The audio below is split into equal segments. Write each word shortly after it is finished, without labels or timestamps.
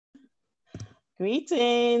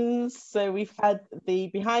Greetings. So we've had the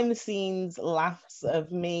behind the scenes laughs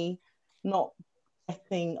of me not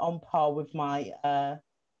getting on par with my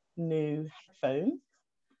new headphones,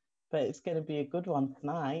 but it's going to be a good one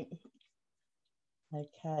tonight.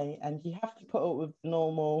 Okay, and you have to put up with the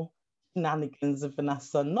normal shenanigans of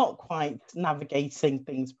Vanessa, not quite navigating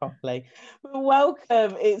things properly. But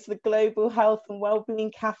welcome, it's the Global Health and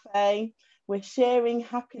Wellbeing Café. We're sharing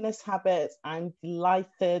happiness habits. I'm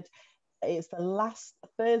delighted it's the last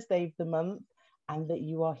Thursday of the month and that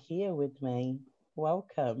you are here with me.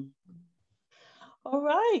 Welcome. All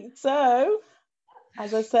right, so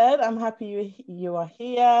as I said, I'm happy you are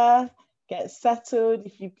here. Get settled.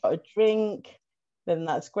 If you've got a drink, then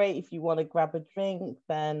that's great. If you want to grab a drink,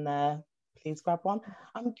 then please grab one.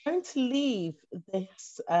 I'm going to leave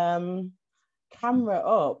this camera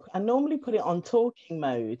up. I normally put it on talking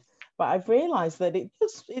mode, but I've realized that it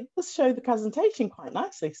does show the presentation quite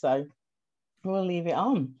nicely, so we'll leave it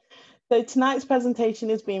on. So tonight's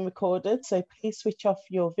presentation is being recorded, so please switch off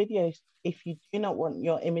your video if you do not want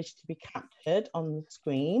your image to be captured on the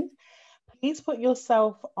screen. Please put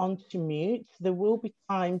yourself onto mute. There will be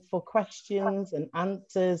time for questions and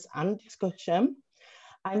answers and discussion.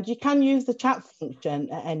 And you can use the chat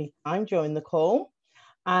function at any time during the call.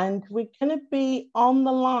 And we're going to be on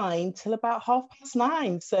the line till about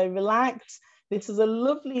 9:30. So relax. This is a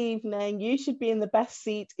lovely evening. You should be in the best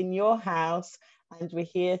seat in your house. And we're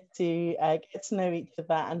here to get to know each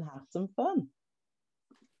other and have some fun.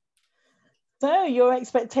 So your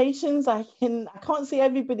expectations, I can't see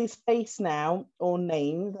everybody's face now or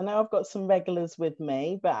names. I know I've got some regulars with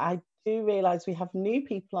me, but I do realize we have new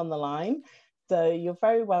people on the line. So you're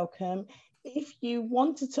very welcome. If you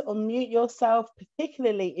wanted to unmute yourself,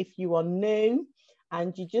 particularly if you are new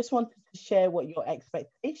and you just wanted to share what your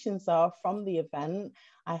expectations are from the event,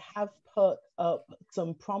 I have put up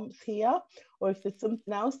some prompts here, or if there's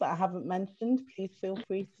something else that I haven't mentioned, please feel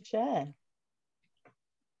free to share.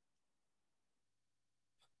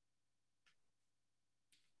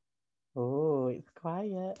 Oh, it's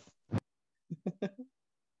quiet.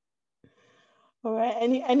 All right,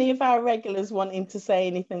 any of our regulars wanting to say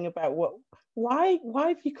anything about why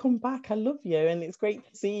have you come back? I love you and it's great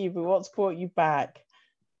to see you, but what's brought you back?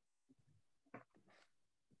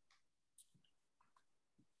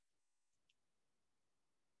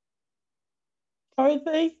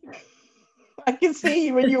 Dorothy, I can see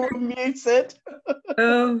you when you're muted.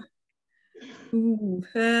 Oh,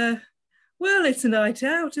 well, it's a night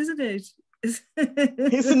out, isn't it? It's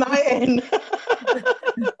a night in.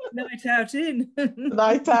 Night out in.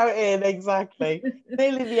 Night out in, exactly.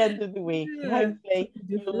 Nearly the end of the week. Yeah, hopefully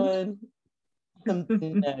you'll learn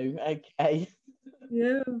something new. Okay.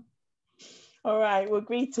 Yeah. All right. Well,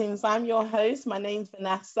 greetings. I'm your host. My name's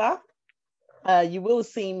Vanessa. You will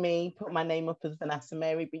see me put my name up as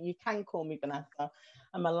Vanessa-Mary, but you can call me Vanessa.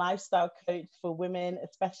 I'm a lifestyle coach for women,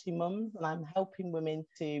 especially mums, and I'm helping women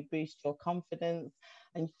to boost your confidence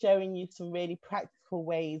and showing you some really practical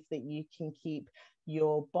ways that you can keep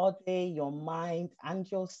your body, your mind,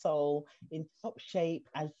 and your soul in top shape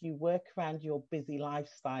as you work around your busy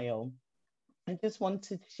lifestyle. I just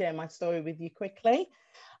wanted to share my story with you quickly.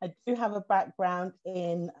 I do have a background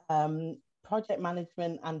in project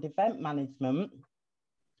management and event management.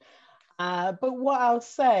 But what I'll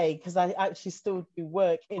say, because I actually still do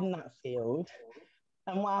work in that field,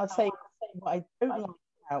 and what I'll say, what I don't like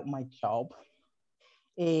about my job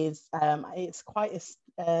is it's quite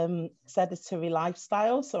a sedentary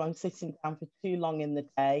lifestyle. So I'm sitting down for too long in the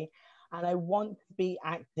day and I want to be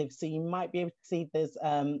active. So you might be able to see there's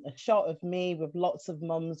a shot of me with lots of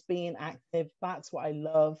mums being active. That's what I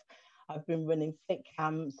love. I've been running fit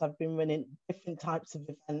camps. I've been running different types of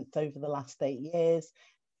events over the last 8 years to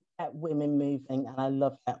get women moving, and I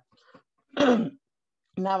love it.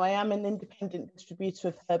 Now, I am an independent distributor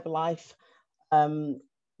of Herbalife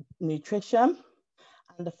nutrition,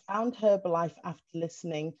 and I found Herbalife after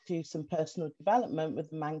listening to some personal development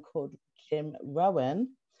with a man called Jim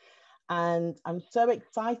Rowan. And I'm so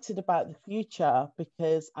excited about the future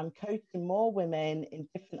because I'm coaching more women in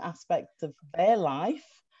different aspects of their life.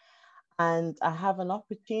 And I have an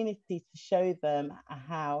opportunity to show them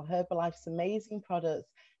how Herbalife's amazing products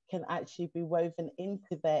can actually be woven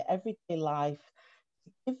into their everyday life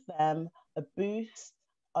to give them a boost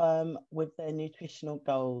with their nutritional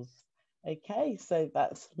goals. Okay, so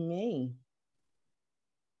that's me.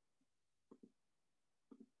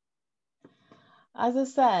 As I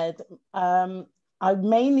said, I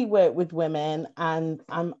mainly work with women and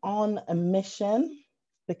I'm on a mission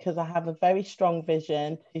because I have a very strong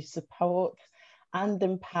vision to support and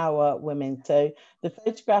empower women. So the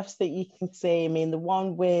photographs that you can see, I mean, the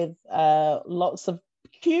one with lots of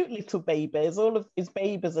cute little babies, all of these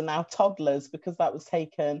babies are now toddlers because that was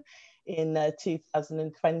taken in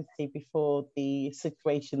 2020 before the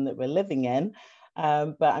situation that we're living in.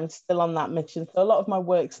 But I'm still on that mission. So a lot of my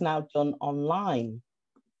work's now done online.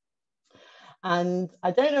 And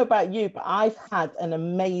I don't know about you, but I've had an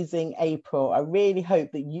amazing April. I really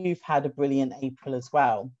hope that you've had a brilliant April as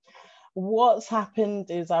well. What's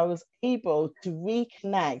happened is I was able to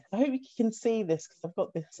reconnect. I hope you can see this because I've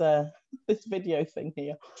got this this video thing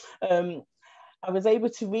here. I was able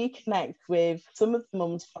to reconnect with some of the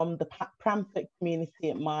mums from the Pramford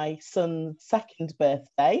community at my son's second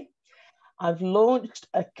birthday. I've launched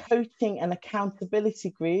a coaching and accountability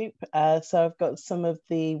group. So I've got some of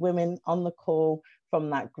the women on the call from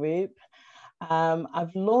that group.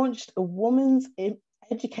 I've launched a women's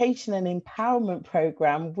education and empowerment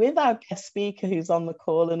program with our guest speaker who's on the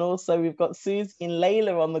call. And also we've got Susie and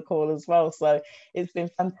Layla on the call as well. So it's been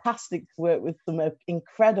fantastic to work with some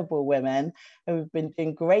incredible women who have been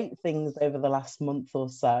doing great things over the last month or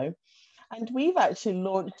so. And we've actually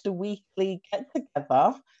launched a weekly get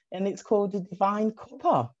together and it's called a Divine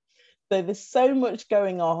Cuppa. So there's so much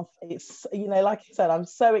going on. It's, you know, like I said, I'm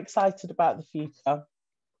so excited about the future.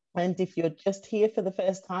 And if you're just here for the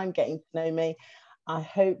first time getting to know me, I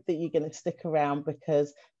hope that you're going to stick around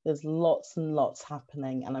because there's lots and lots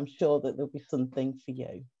happening and I'm sure that there'll be something for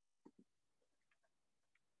you.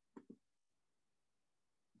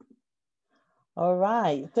 All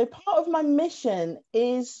right, so part of my mission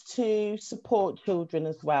is to support children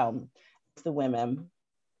as well as the women.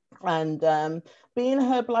 And being a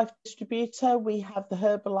Herbalife distributor, we have the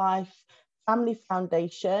Herbalife Family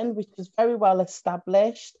Foundation, which is very well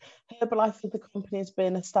established. Herbalife as a company has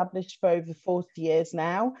been established for over 40 years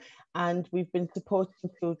now, and we've been supporting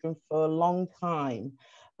children for a long time.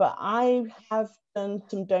 But I have done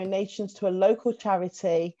some donations to a local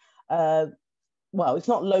charity. Well, it's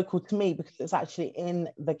not local to me because it's actually in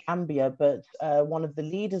the Gambia, but one of the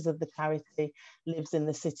leaders of the charity lives in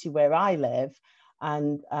the city where I live.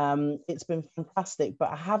 And it's been fantastic,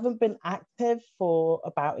 but I haven't been active for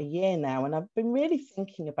about a year now, and I've been really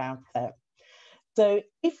thinking about it. So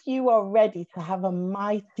if you are ready to have a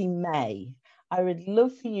mighty May, I would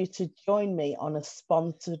love for you to join me on a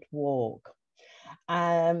sponsored walk.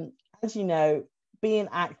 As you know, being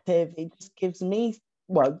active, it just gives me,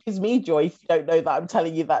 well, it gives me joy if you don't know that I'm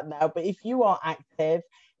telling you that now, but if you are active,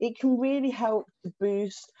 it can really help to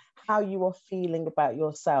boost how you are feeling about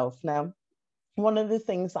yourself. Now, one of the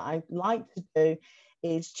things that I like to do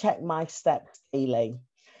is check my steps daily.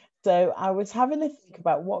 So I was having to think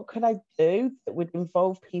about what could I do that would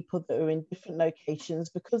involve people that are in different locations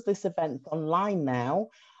because this event's online now.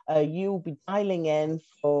 You'll be dialing in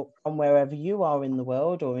from wherever you are in the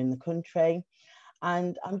world or in the country.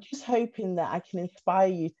 And I'm just hoping that I can inspire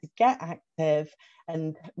you to get active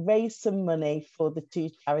and raise some money for the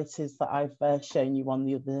two charities that I've shown you on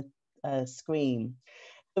the other screen.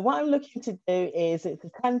 So what I'm looking to do is it's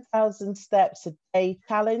a 10,000 steps a day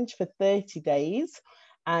challenge for 30 days.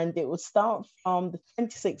 And it will start from the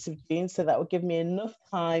 26th of June. So that will give me enough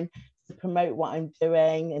time to promote what I'm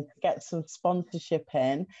doing and to get some sponsorship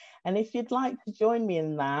in. And if you'd like to join me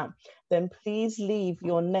in that, then please leave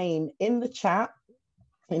your name in the chat.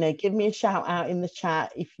 You know, give me a shout out in the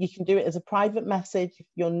chat. If you can do it as a private message, if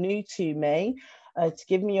you're new to me, to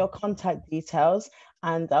give me your contact details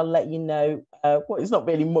and I'll let you know. Well, it's not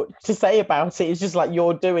really much to say about it. It's just like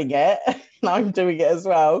you're doing it and I'm doing it as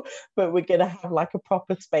well. But we're going to have like a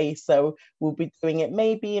proper space. So we'll be doing it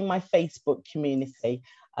maybe in my Facebook community.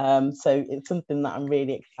 So it's something that I'm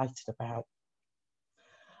really excited about.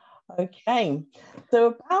 Okay,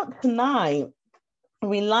 so about tonight,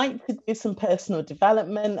 we like to do some personal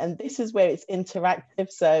development and this is where it's interactive.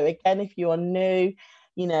 So again, if you are new,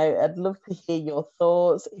 you know, I'd love to hear your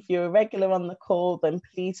thoughts. If you're a regular on the call, then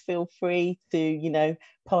please feel free to, you know,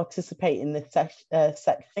 participate in this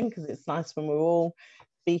section because it's nice when we're all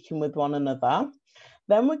speaking with one another.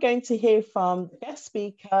 Then we're going to hear from the guest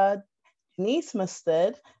speaker, Deniz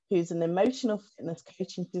Mustard, who's an emotional fitness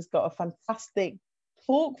coach, and she's got a fantastic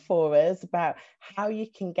talk for us about how you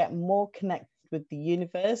can get more connected with the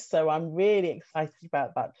universe. So I'm really excited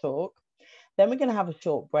about that talk. Then we're going to have a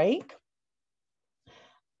short break.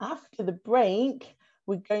 After the break,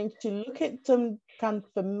 we're going to look at some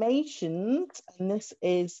transformations, and this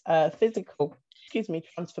is physical,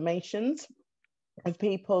 transformations of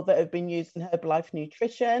people that have been using Herbalife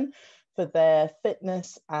nutrition for their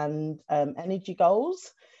fitness and energy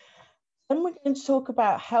goals. Then we're going to talk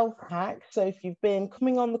about health hacks. So if you've been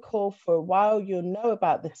coming on the call for a while, you'll know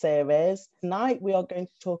about the series. Tonight, we are going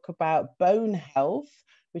to talk about bone health,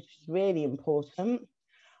 which is really important.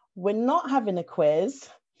 We're not having a quiz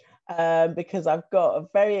because I've got a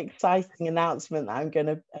very exciting announcement that I'm going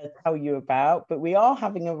to tell you about, but we are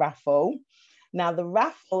having a raffle. Now, the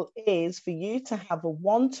raffle is for you to have a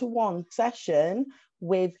one-to-one session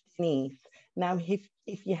with Deniz. Now,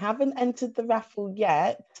 if you haven't entered the raffle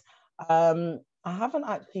yet, I haven't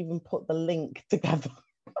actually even put the link together.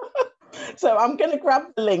 So I'm going to grab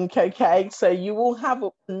the link, okay? So you will have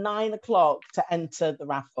up to 9 o'clock to enter the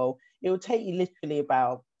raffle. It will take you literally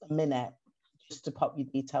about a minute just to pop your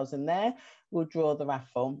details in there. We'll draw the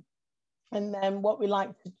raffle. And then what we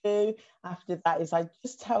like to do after that is I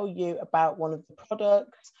just tell you about one of the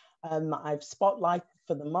products that I've spotlighted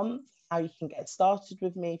for the month, how you can get started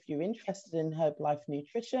with me if you're interested in Herbalife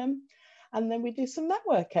nutrition. And then we do some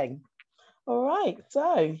networking. All right,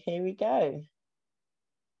 so here we go.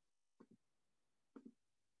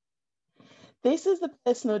 This is the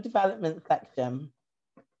personal development section.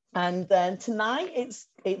 And then tonight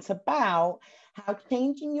it's about how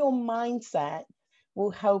changing your mindset will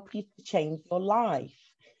help you to change your life.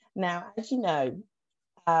 Now, as you know,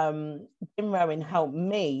 Jim Rowan helped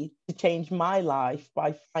me to change my life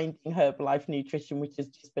by finding Herbalife Nutrition, which has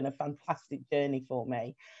just been a fantastic journey for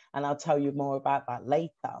me. And I'll tell you more about that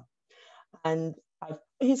later. And I've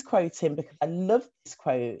put his quote in because I love this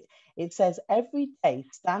quote. It says, every day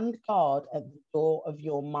stand guard at the door of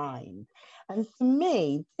your mind. And for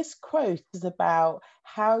me, this quote is about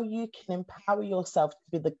how you can empower yourself to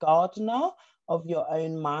be the gardener of your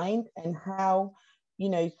own mind, and how, you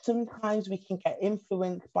know, sometimes we can get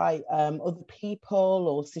influenced by other people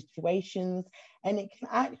or situations, and it can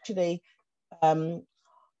actually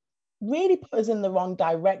really put us in the wrong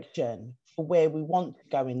direction for where we want to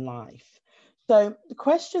go in life. So the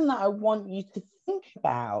question that I want you to think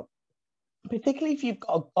about, particularly if you've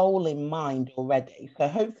got a goal in mind already, so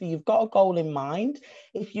hopefully you've got a goal in mind.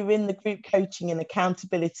 If you're in the group coaching and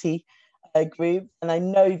accountability group, and I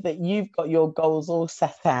know that you've got your goals all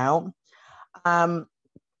set out,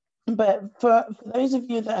 but for those of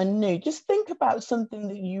you that are new, just think about something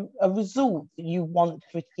that a result that you want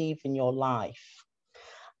to achieve in your life.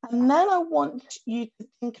 And then I want you to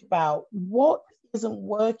think about what isn't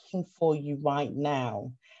working for you right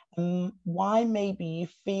now, and why maybe you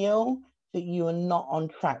feel that you are not on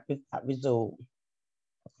track with that result.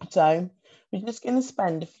 So we're just going to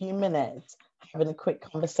spend a few minutes having a quick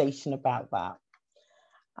conversation about that.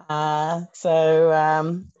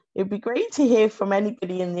 It'd be great to hear from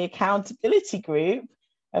anybody in the accountability group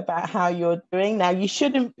about how you're doing. Now,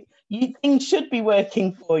 things should be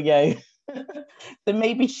working for you. So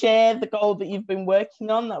maybe share the goal that you've been working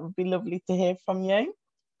on. That would be lovely to hear from you.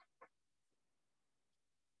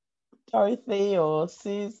 Dorothy or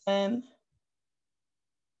Susan?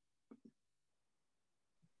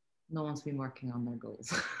 No one's been working on their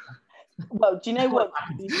goals. Well, do you know what?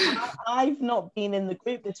 I've not been in the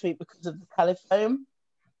group this week because of the telephone.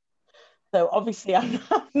 So obviously I've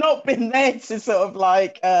not been there to sort of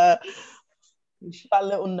like that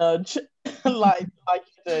little nudge like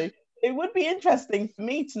you do. It would be interesting for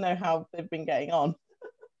me to know how they've been getting on.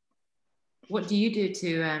 What do you do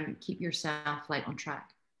to keep yourself like on track?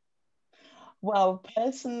 Well,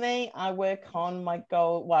 personally, I work on my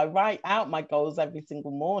goal. Well, I write out my goals every single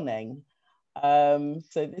morning. So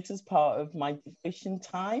this is part of my devotion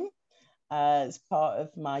time. It's part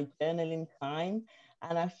of my journaling time.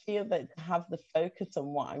 And I feel that to have the focus on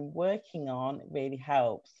what I'm working on, it really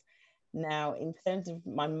helps. Now, in terms of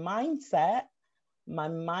my mindset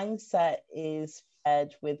is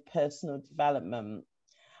fed with personal development.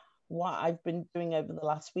 What I've been doing over the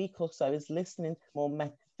last week or so is listening to more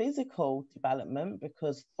metaphysical development,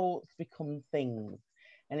 because thoughts become things.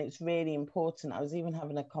 And it's really important. I was even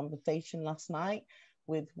having a conversation last night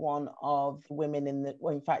with one of the women in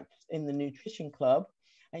the nutrition club.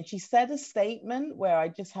 And she said a statement where I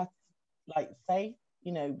just had to say,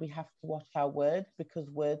 you know, we have to watch our words because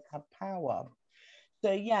words have power.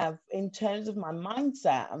 So yeah, in terms of my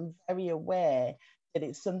mindset, I'm very aware that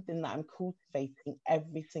it's something that I'm cultivating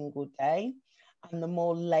every single day. And the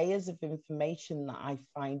more layers of information that I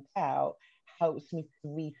find out helps me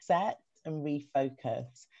to reset and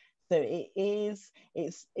refocus. So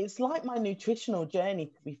it's like my nutritional journey,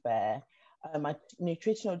 to be fair. My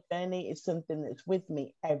nutritional journey is something that's with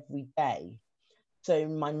me every day. So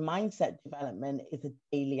my mindset development is a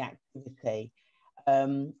daily activity.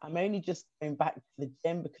 I'm only just going back to the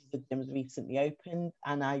gym because the gym's recently opened,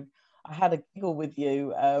 and I had a giggle with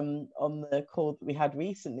you on the call that we had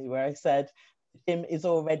recently where I said gym is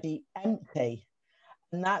already empty.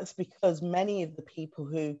 And that's because many of the people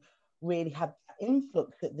who really had that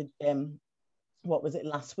influx at the gym, what was it,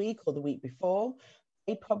 last week or the week before,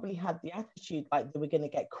 they probably had the attitude like they were going to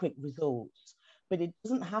get quick results. But it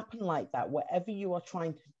doesn't happen like that. Whatever you are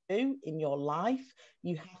trying to do in your life,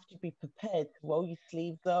 you have to be prepared to roll your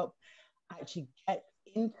sleeves up, actually get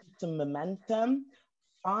into some momentum,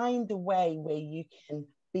 find a way where you can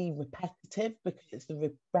be repetitive, because it's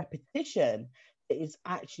the repetition that is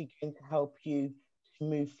actually going to help you to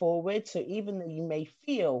move forward. So even though you may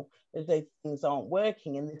feel as though things aren't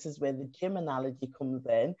working, and this is where the gym analogy comes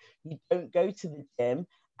in, you don't go to the gym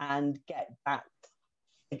and get that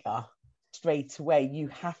figure straight away. You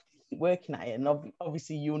have to keep working at it. And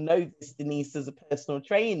obviously you'll know this, Denise, as a personal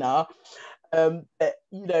trainer, that,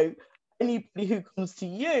 you know, anybody who comes to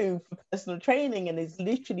you for personal training and is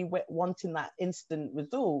literally wanting that instant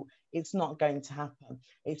result, it's not going to happen.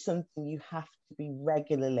 It's something you have to be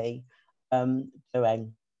regularly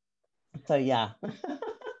doing. So yeah,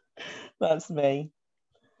 that's me.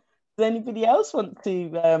 Does anybody else want to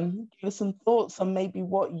give us some thoughts on maybe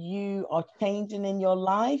what you are changing in your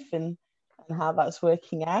life and how that's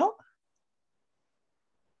working out?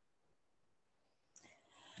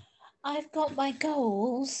 I've got my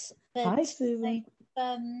goals, Hi, but Susan.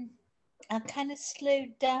 I've kind of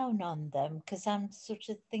slowed down on them because I'm sort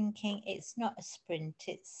of thinking it's not a sprint,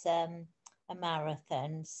 it's a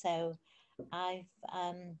marathon. So I've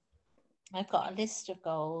got a list of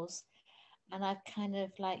goals, and I've kind of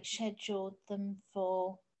like scheduled them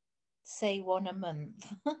for, say, one a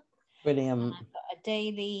month. Brilliant. And I've got a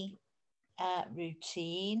daily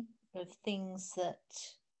routine of things that,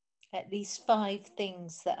 at least 5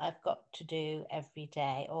 things that I've got to do every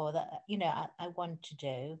day, or that, you know, I want to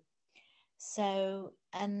do. So,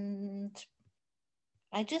 and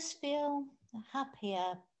I just feel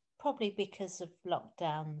happier, probably because of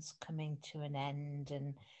lockdowns coming to an end,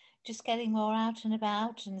 and just getting more out and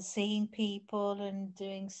about and seeing people and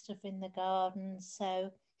doing stuff in the garden.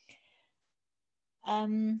 So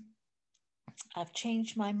I've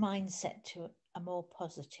changed my mindset to a more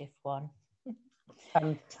positive one.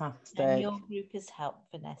 Fantastic. And your group has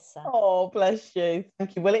helped, Vanessa. Oh, bless you.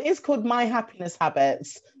 Thank you. Well, it is called My Happiness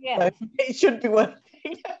Habits. Yeah. So it should be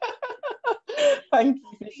working. Thank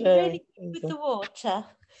you for sharing. Really good with the water.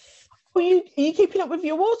 Oh, are you keeping up with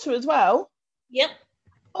your water as well? Yep.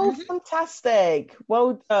 Oh, fantastic.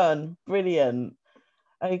 Well done. Brilliant.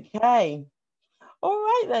 Okay. All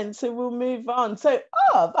right, then. So we'll move on. So,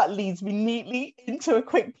 that leads me neatly into a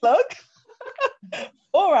quick plug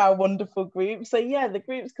for our wonderful group. So, yeah, the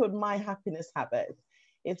group's called My Happiness Habits.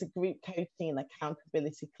 It's a group coaching and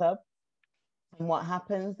accountability club. And what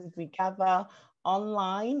happens is we gather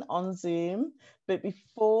online on Zoom, but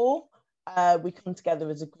before we come together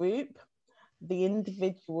as a group, the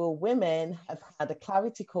individual women have had a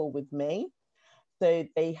clarity call with me. So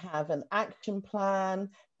they have an action plan,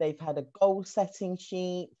 they've had a goal setting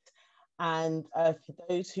sheet, and for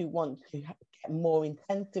those who want to get more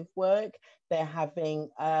intensive work, they're having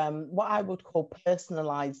what I would call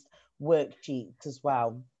personalized worksheets as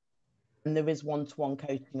well. And there is one-to-one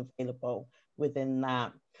coaching available within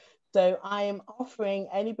that. So I am offering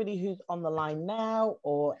anybody who's on the line now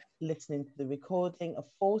or listening to the recording a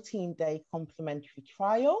 14-day complimentary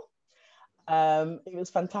trial. It was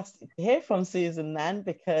fantastic to hear from Susan then,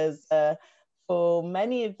 because for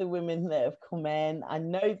many of the women that have come in, I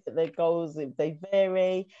know that their goals, they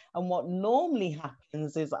vary. And what normally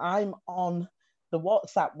happens is I'm on the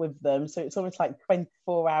WhatsApp with them. So it's almost like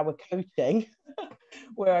 24-hour coaching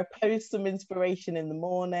where I post some inspiration in the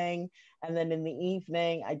morning, and then in the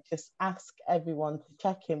evening, I just ask everyone to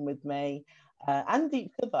check in with me and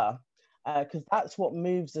each other, because that's what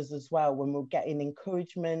moves us as well, when we're getting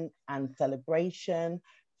encouragement and celebration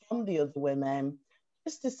from the other women,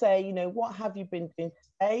 just to say, you know, what have you been doing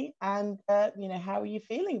today? And, you know, how are you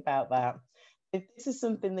feeling about that? If this is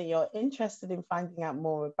something that you're interested in finding out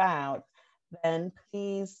more about, then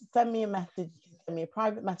please send me a message. You can send me a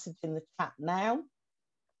private message in the chat now.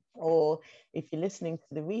 Or if you're listening to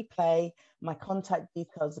the replay, my contact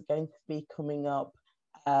details are going to be coming up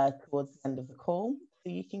towards the end of the call.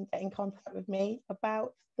 So you can get in contact with me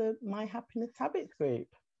about the My Happiness Habits group.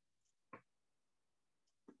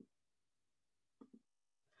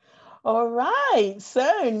 All right,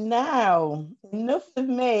 so now enough of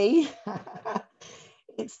me.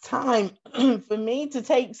 It's time for me to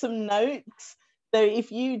take some notes. So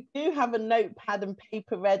if you do have a notepad and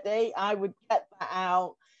paper ready, I would get that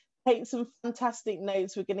out. Take some fantastic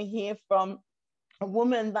notes. We're going to hear from a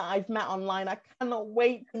woman that I've met online. I cannot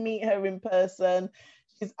wait to meet her in person.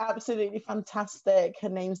 She's absolutely fantastic. Her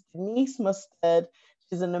name's Deniz Mustard.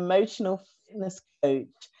 She's an emotional fitness coach.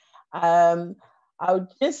 I would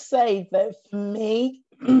just say that for me,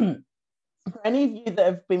 for any of you that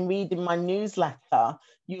have been reading my newsletter,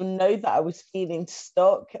 you'll know that I was feeling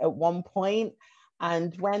stuck at one point.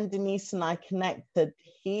 And when Denise and I connected,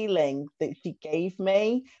 the healing that she gave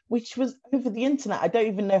me, which was over the internet, I don't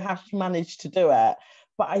even know how she managed to do it,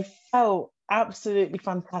 but I felt absolutely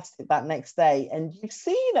fantastic that next day. And you've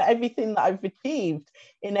seen that everything that I've achieved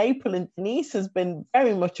in April, and Denise has been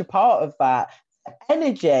very much a part of that. The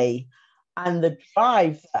energy and the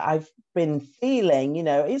drive that I've been feeling, you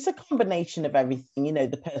know, it's a combination of everything, you know,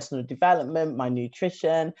 the personal development, my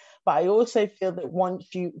nutrition, but I also feel that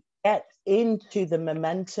once you get into the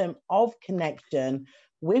momentum of connection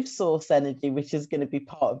with source energy, which is going to be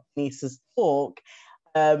part of Denise's talk,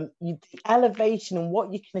 the elevation and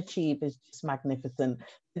what you can achieve is just magnificent.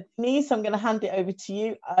 Denise, I'm going to hand it over to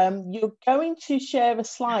you. You're going to share a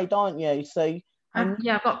slide, aren't you? So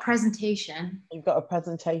yeah, I've got a presentation. You've got a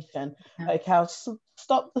presentation. Yeah. Okay, I'll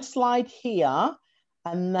stop the slide here,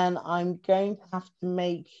 and then I'm going to have to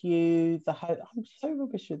make you the host. I'm so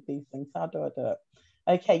rubbish with these things. How do I do it?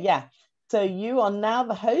 Okay, yeah. So you are now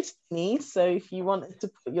the host, Denise. So if you wanted to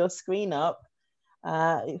put your screen up,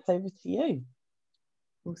 it's over to you.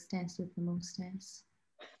 Hostess with the mostess.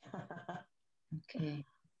 Okay.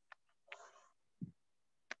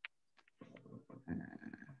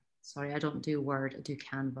 Sorry, I don't do Word, I do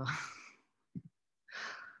Canva.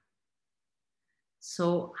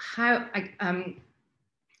 So how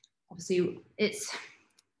obviously it's,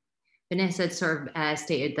 Vanessa had sort of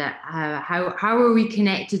stated that how are we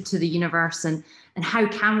connected to the universe, and how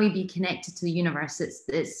can we be connected to the universe?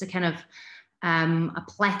 It's a kind of a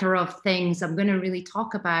plethora of things. I'm going to really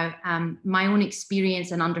talk about my own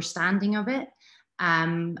experience and understanding of it,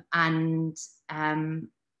 and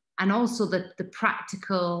also the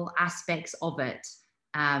practical aspects of it.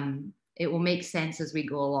 It will make sense as we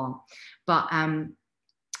go along. But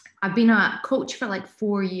I've been a coach for like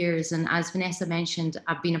 4 years, and as Vanessa mentioned,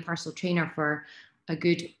 I've been a personal trainer for a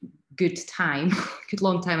good time, good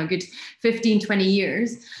long time, a good 15, 20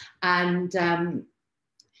 years. And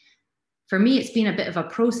for me, it's been a bit of a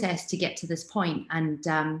process to get to this point, and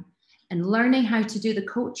learning how to do the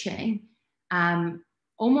coaching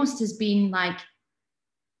almost has been like,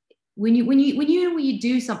 when you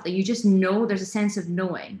do something, you just know, there's a sense of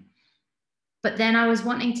knowing. But then I was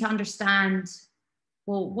wanting to understand,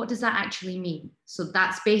 well, what does that actually mean? So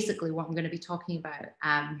that's basically what I'm going to be talking about,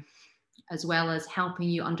 as well as helping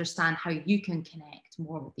you understand how you can connect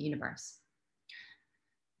more with the universe.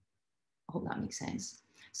 I hope that makes sense.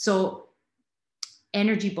 So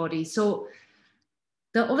energy bodies. So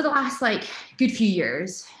over the last like good few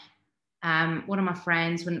years, one of my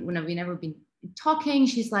friends, whenever we've never been talking,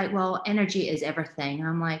 she's like, well, energy is everything. And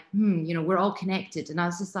I'm like, you know, we're all connected. And I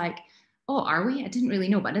was just like, oh, are we? I didn't really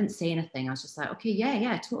know, but I didn't say anything. I was just like, okay,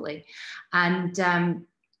 yeah, totally. And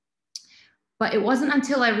but it wasn't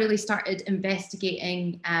until I really started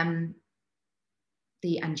investigating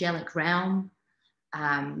the angelic realm,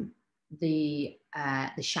 the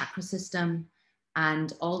chakra system,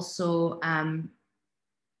 and also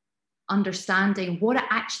understanding what it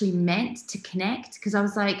actually meant to connect. Because I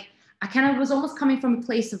was like, I kind of was almost coming from a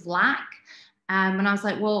place of lack. And I was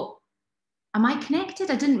like, well, am I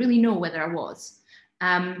connected? I didn't really know whether I was.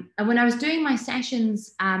 And when I was doing my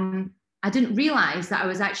sessions, I didn't realize that I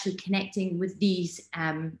was actually connecting with these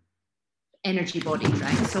energy bodies,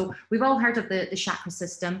 right? So we've all heard of the chakra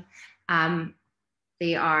system.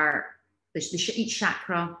 They are, each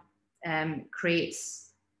chakra creates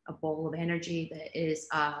a ball of energy that is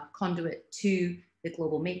a conduit to the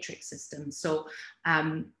global matrix system. So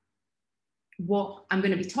what I'm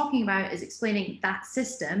going to be talking about is explaining that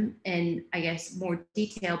system in, I guess, more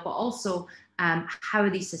detail, but also how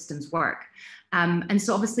these systems work. And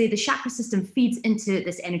so obviously the chakra system feeds into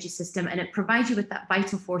this energy system, and it provides you with that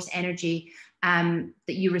vital force energy that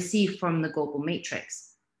you receive from the global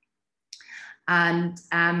matrix. And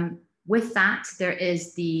with that, there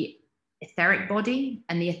is the etheric body,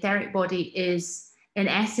 and the etheric body is, in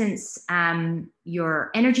essence,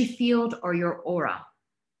 your energy field or your aura.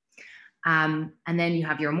 And then you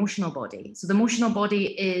have your emotional body. So the emotional body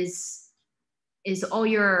is all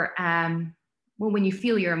your, well, when you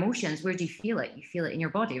feel your emotions, where do you feel it? You feel it in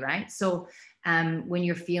your body, right? So when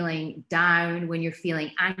you're feeling down, when you're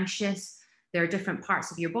feeling anxious, there are different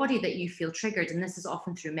parts of your body that you feel triggered, and this is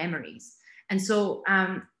often through memories. And so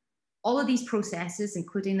all of these processes,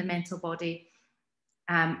 including the mental body,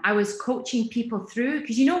 I was coaching people through,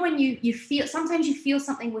 because you know when you feel, sometimes you feel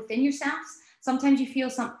something within yourselves, sometimes you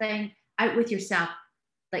feel something out with yourself,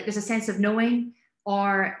 like there's a sense of knowing,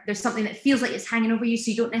 or there's something that feels like it's hanging over you,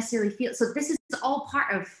 so you don't necessarily feel it. So this is all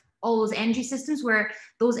part of all those energy systems where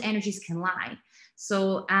those energies can lie.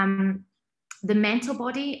 So the mental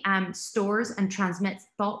body stores and transmits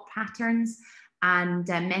thought patterns and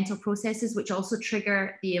mental processes, which also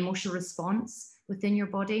trigger the emotional response within your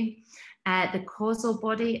body. The causal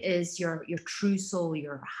body is your true soul,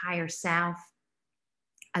 your higher self,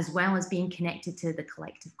 as well as being connected to the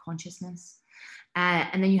collective consciousness.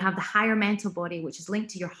 And then you have the higher mental body, which is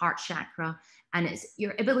linked to your heart chakra, and it's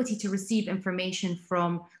your ability to receive information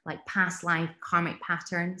from like past life karmic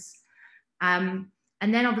patterns. And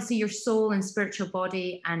then obviously your soul and spiritual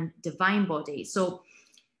body and divine body. So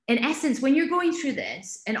in essence, when you're going through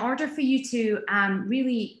this, in order for you to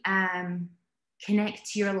really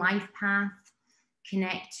connect to your life path,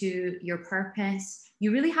 connect to your purpose,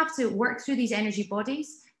 you really have to work through these energy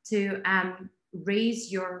bodies to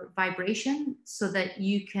raise your vibration so that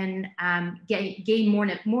you can gain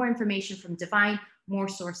more information from divine, more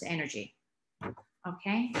source energy.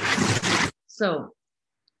 Okay, so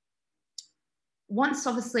once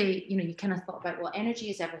obviously, you know, you kind of thought about, well, energy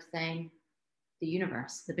is everything, the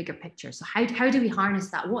universe, the bigger picture. So how do we harness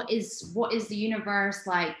that? What is the universe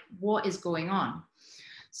like? What is going on?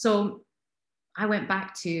 So I went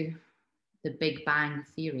back to the Big Bang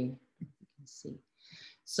Theory, if you can see.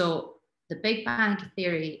 So the Big Bang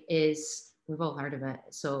Theory is, we've all heard of it.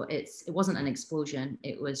 So it wasn't an explosion.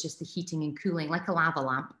 It was just the heating and cooling, like a lava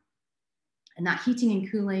lamp. And that heating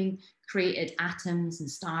and cooling created atoms and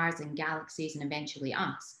stars and galaxies and eventually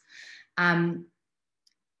us. And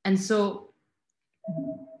so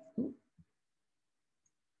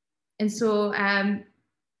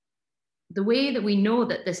the way that we know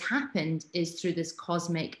that this happened is through this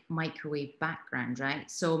cosmic microwave background,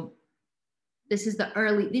 right? So this is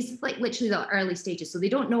like literally the early stages. So they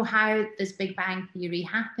don't know how this Big Bang Theory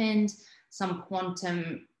happened, some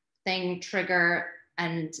quantum thing trigger,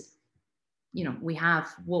 and you know, we have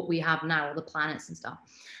what we have now, all the planets and stuff.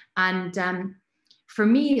 And for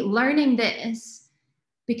me, learning this,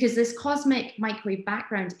 because this cosmic microwave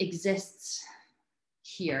background exists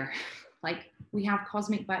here, like we have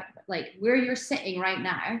cosmic, like where you're sitting right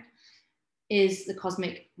now is the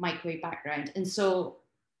cosmic microwave background. And so,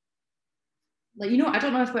 like, you know, I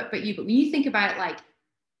don't know if about you, but when you think about like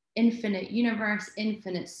infinite universe,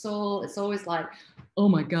 infinite soul, it's always like, oh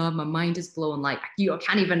my God, my mind is blown. Like, you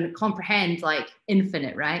can't even comprehend like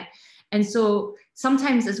infinite, right? And so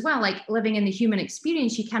sometimes as well, like living in the human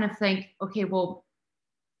experience, you kind of think, okay, well,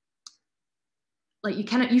 like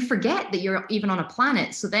you forget that you're even on a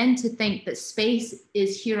planet. So then to think that space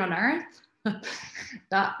is here on Earth,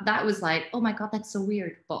 that was like, oh my God, that's so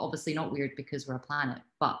weird. But obviously not weird because we're a planet.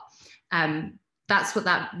 But that's what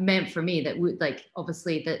that meant for me, that would like,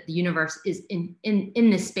 obviously that the universe is in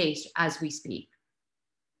this space as we speak.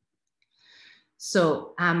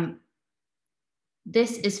 So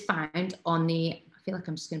this is found on the, I feel like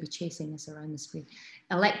I'm just going to be chasing this around the screen,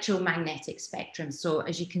 electromagnetic spectrum. So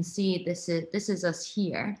as you can see, this is us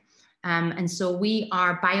here. And so we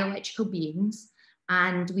are bioelectrical beings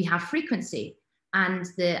and we have frequency, and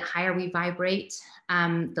the higher we vibrate,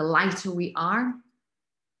 the lighter we are,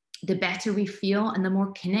 the better we feel and the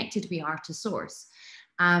more connected we are to source.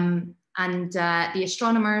 The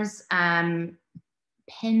astronomers, Penzias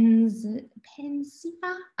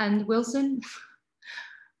and Wilson, I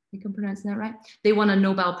think I'm pronouncing that right, they won a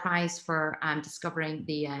Nobel Prize for discovering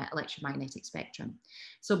the electromagnetic spectrum.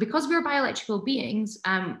 So because we're bioelectrical beings,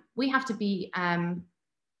 we have to be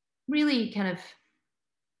really kind of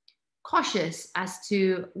cautious as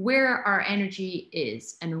to where our energy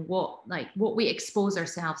is and what we expose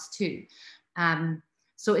ourselves to.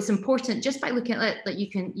 So it's important, just by looking at it, that you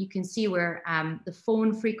can see where the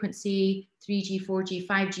phone frequency, 3G, 4G,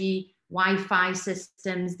 5G, Wi-Fi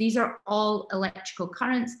systems, these are all electrical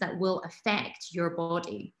currents that will affect your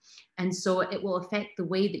body. And so it will affect the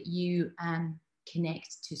way that you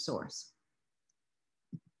connect to source.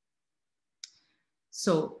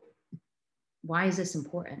 So why is this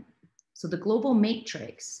important? So the global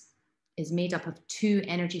matrix is made up of two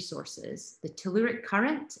energy sources, the telluric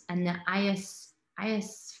current and the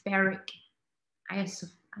ionospheric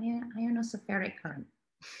current.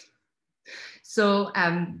 So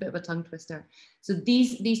bit of a tongue twister. So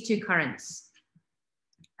these two currents,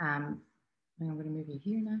 I'm going to move you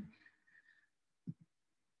here now.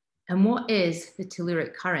 And what is the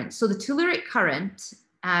telluric current? So the telluric current,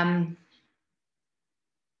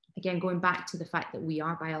 again, going back to the fact that we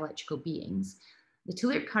are biological beings, the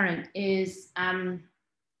telluric current is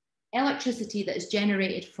electricity that is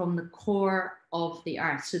generated from the core of the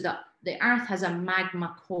earth. So the earth has a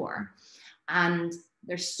magma core, and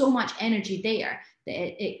there's so much energy there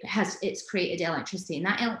that it's created electricity, and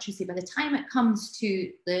that electricity, by the time it comes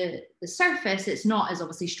to the surface, it's not as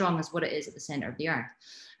obviously strong as what it is at the center of the earth.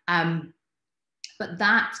 But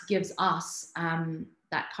that gives us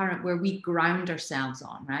that current where we ground ourselves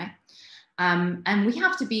on, right? And we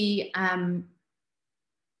have to be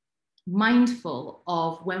mindful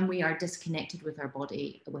of when we are disconnected with our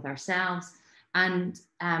body, with ourselves, and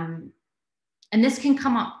this can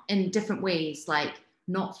come up in different ways, like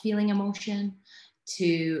not feeling emotion,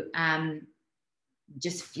 to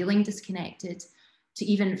just feeling disconnected, to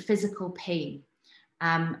even physical pain.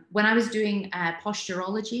 When I was doing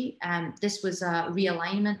posturology, this was a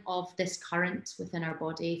realignment of this current within our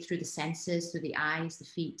body through the senses, through the eyes, the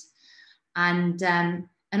feet. And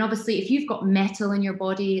obviously, if you've got metal in your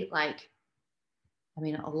body, like, I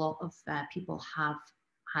mean, a lot of people have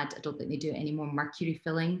had, I don't think they do it anymore, mercury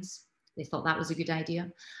fillings. They thought that was a good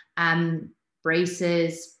idea.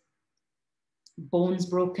 Braces, bones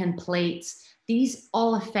broken, plates, these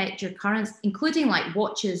all affect your currents, including like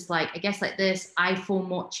watches, like I guess like this, iPhone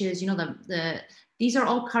watches, you know, these are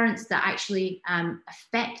all currents that actually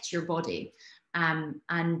affect your body.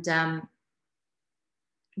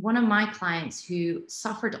 One of my clients who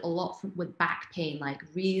suffered a lot with back pain, like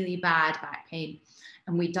really bad back pain,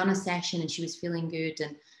 and we'd done a session and she was feeling good,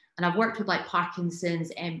 and I've worked with like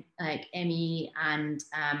Parkinson's, like ME, and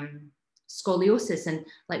scoliosis, and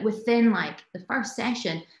like within like the first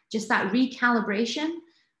session, just that recalibration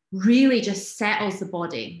really just settles the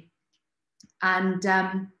body. And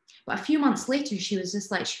but a few months later, she was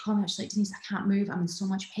just like, she called me, she's like, Deniz, I can't move, I'm in so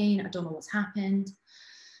much pain, I don't know what's happened.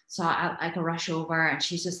 So I can rush over, and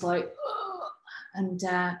she's just like, oh. And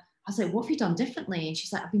I was like, what have you done differently? And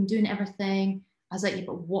she's like, I've been doing everything. I was like, yeah,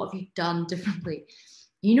 but what have you done differently?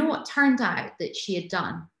 You know what turned out that she had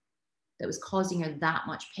done that was causing her that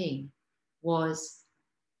much pain was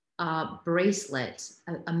a bracelet,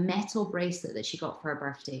 a metal bracelet that she got for her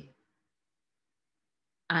birthday.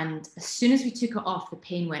 And as soon as we took it off, the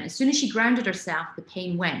pain went. As soon as she grounded herself, the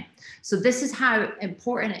pain went. So this is how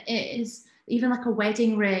important it is. Even like a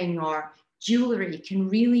wedding ring or jewelry can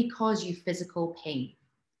really cause you physical pain.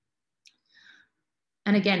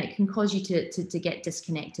 And again, it can cause you to get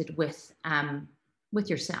disconnected with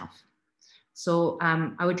yourself. So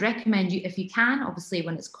I would recommend you, if you can, obviously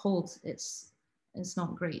when it's cold, it's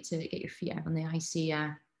not great to get your feet out on the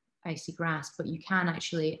icy grass, but you can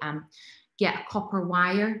actually get a copper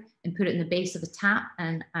wire and put it in the base of a tap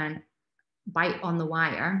and bite on the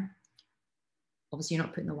wire. Obviously, you're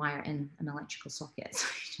not putting the wire in an electrical socket, so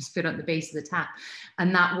you just put it at the base of the tap,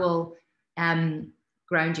 and that will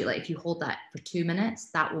ground you. Like if you hold that for 2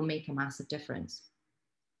 minutes, that will make a massive difference.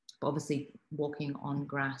 But obviously, walking on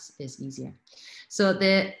grass is easier. So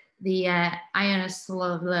the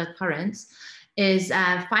ionosolar currents is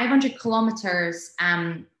 500 kilometers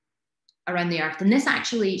around the Earth, and this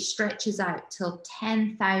actually stretches out till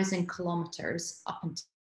 10,000 kilometers up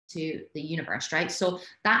into the universe, right? So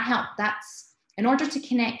that's in order to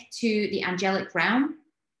connect to the angelic realm,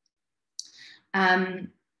 that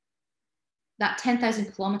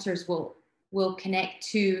 10,000 kilometers will connect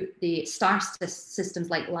to the star systems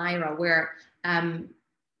like Lyra, where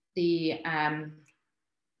the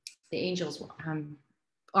angels,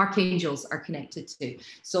 archangels are connected to.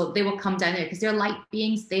 So they will come down there because they're light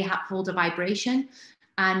beings. They hold a vibration,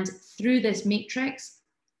 and through this matrix,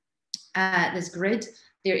 this grid,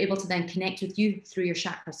 they're able to then connect with you through your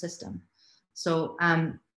chakra system. So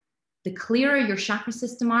the clearer your chakra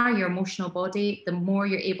system are, your emotional body, the more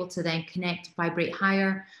you're able to then connect, vibrate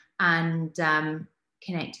higher, and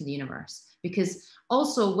connect to the universe. Because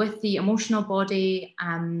also with the emotional body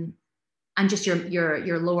and just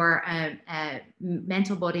your lower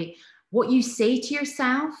mental body, what you say to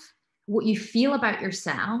yourself, what you feel about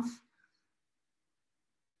yourself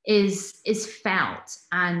is felt.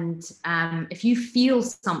 And if you feel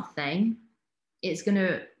something, it's going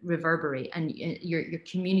to reverberate, and you're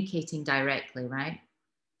communicating directly, right?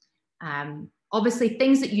 Obviously,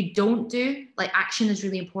 things that you don't do, like action is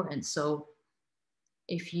really important. So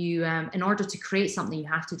if you, in order to create something, you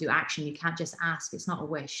have to do action. You can't just ask. It's not a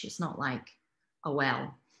wish. It's not like a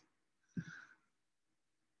well.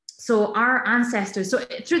 So our ancestors, so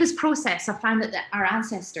through this process, I found that our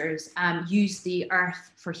ancestors used the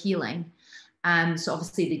earth for healing. So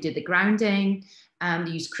obviously they did the grounding.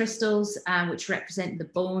 They used crystals, which represented the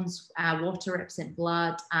bones, water represented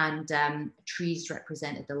blood, and trees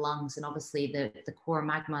represented the lungs, and obviously the core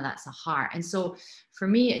magma, that's the heart. And so for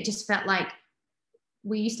me, it just felt like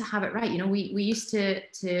we used to have it right. You know, we used to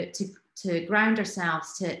ground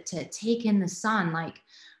ourselves, to take in the sun, like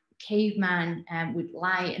caveman would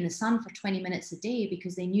lie in the sun for 20 minutes a day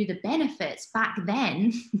because they knew the benefits back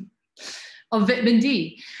then of vitamin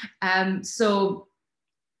D. So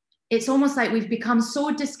it's almost like we've become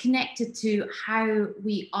so disconnected to how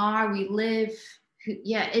we are, we live.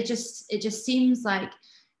 Yeah, it just seems like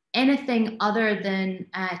anything other than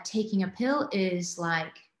taking a pill is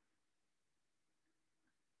like,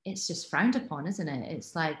 it's just frowned upon, isn't it?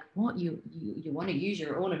 It's like, what, you want to use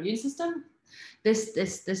your own immune system?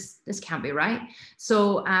 This can't be right.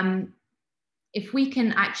 So if we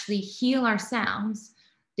can actually heal ourselves,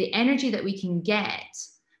 the energy that we can get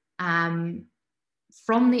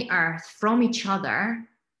from the earth, from each other,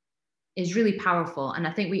 is really powerful. And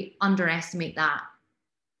I think we underestimate that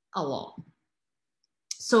a lot.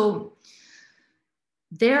 So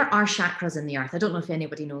there are chakras in the earth. I don't know if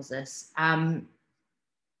anybody knows this.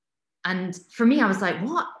 And for me, I was like,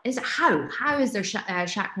 what is it? How is there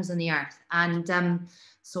chakras in the earth? And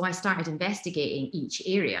so I started investigating each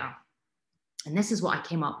area. And this is what I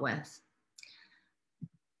came up with.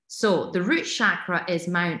 So the root chakra is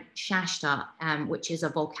Mount Shasta, which is a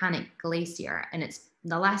volcanic glacier. And it's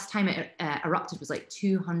the last time it erupted was like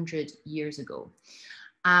 200 years ago.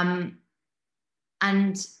 And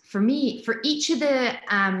for me, for each of the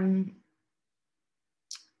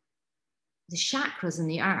chakras in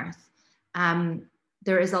the earth,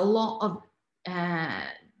 there is a lot of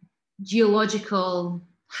geological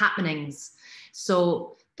happenings.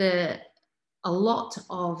 So a lot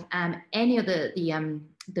of any of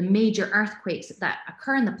the major earthquakes that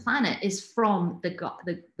occur in the planet is from the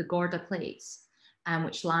Gorda plates,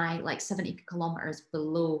 which lie like 70 kilometers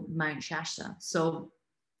below Mount Shasta. So,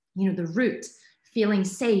 you know, the root, feeling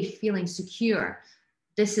safe, feeling secure,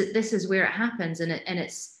 this is where it happens. And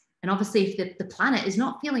obviously if the planet is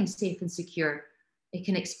not feeling safe and secure, it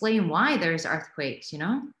can explain why there's earthquakes, you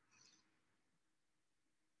know?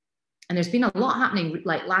 And there's been a lot happening,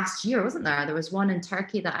 like last year, wasn't there? There was one in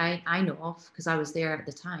Turkey that I know of because I was there at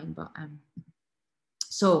the time. But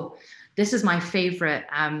so this is my favorite,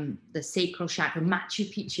 the sacral chakra,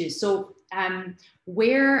 Machu Picchu. So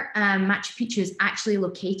where Machu Picchu is actually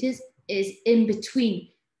located is in between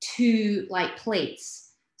two like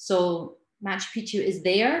plates. So Machu Picchu is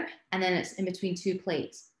there, and then it's in between two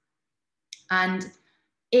plates. And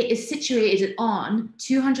it is situated on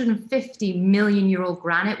 250 million year old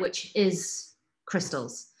granite, which is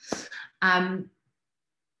crystals. And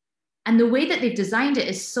the way that they've designed it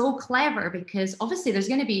is so clever, because obviously there's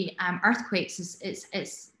going to be earthquakes.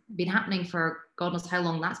 It's been happening for God knows how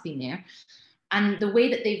long that's been there. And the way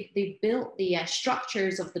that they've built the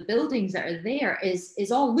structures of the buildings that are there is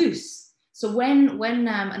all loose. So when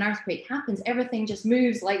an earthquake happens, everything just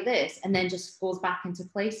moves like this and then just goes back into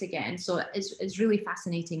place again. So it's really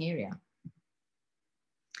fascinating area.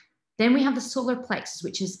 Then we have the solar plexus,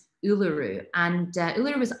 which is Uluru. And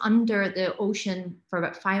Uluru was under the ocean for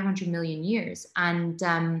about 500 million years. And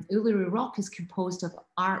Uluru rock is composed of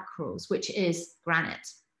arkros, which is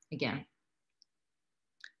granite again.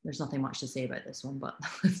 There's nothing much to say about this one, but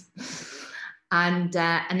and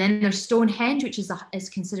then there's Stonehenge, which is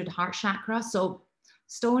considered heart chakra. So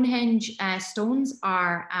Stonehenge stones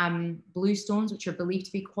are blue stones, which are believed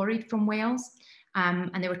to be quarried from Wales,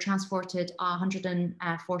 and they were transported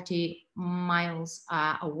 140 miles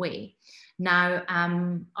away. Now,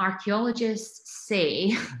 archaeologists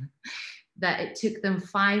say that it took them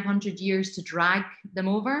 500 years to drag them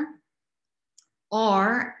over,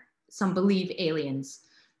 or some believe aliens.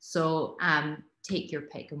 So take your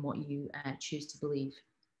pick on what you choose to believe.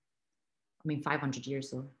 I mean, 500 years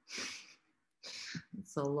though.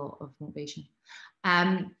 It's a lot of motivation.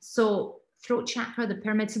 So throat chakra, the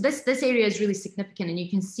pyramid. So this area is really significant, and you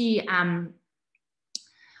can see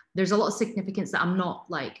there's a lot of significance that I'm not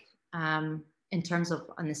like in terms of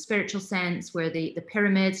in the spiritual sense, where the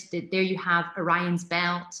pyramids, there you have Orion's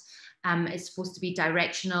belt. It's supposed to be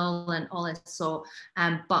directional and all this. So,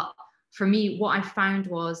 but for me, what I found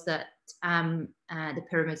was that the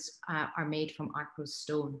pyramids are made from arkros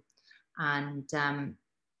stone, and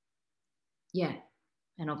yeah,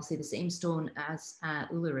 and obviously the same stone as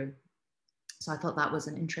Uluru. So I thought that was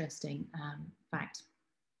an interesting fact.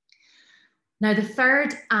 Now the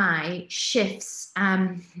third eye shifts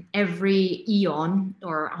every eon,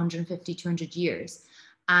 or 150, 200 years.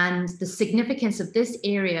 And the significance of this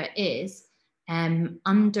area is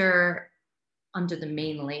under the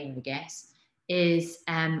main layer, I guess, is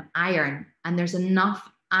iron. And there's enough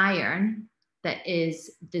iron that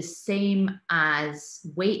is the same as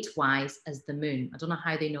weight-wise as the moon. I don't know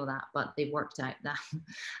how they know that, but they worked out that.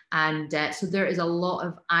 And so there is a lot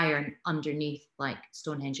of iron underneath, like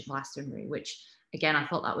Stonehenge and Glastonbury, which again, I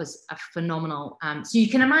thought that was a phenomenal. So you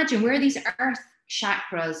can imagine where these earth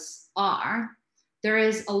chakras are. There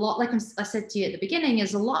is a lot, like I said to you at the beginning,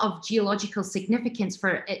 is a lot of geological significance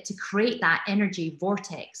for it to create that energy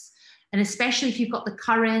vortex. And especially if you've got the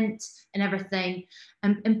current and everything,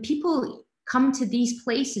 and people come to these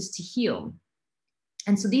places to heal.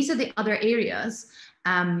 And so these are the other areas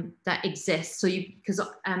that exist. So because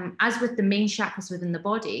as with the main chakras within the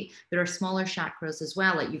body, there are smaller chakras as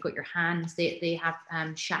well. Like you've got your hands, they have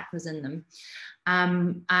chakras in them.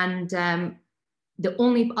 The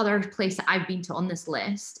only other place that I've been to on this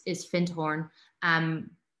list is Findhorn, but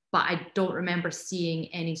I don't remember seeing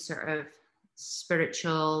any sort of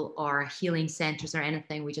spiritual or healing centers or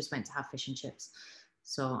anything. We just went to have fish and chips.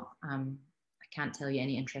 So I can't tell you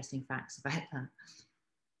any interesting facts about that.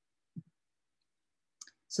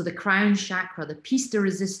 So the crown chakra, the piece de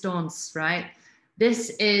resistance, right?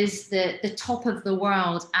 This is the top of the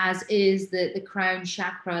world, as is the crown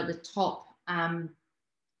chakra, the top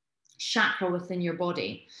chakra within your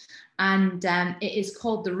body. And it is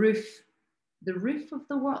called the roof of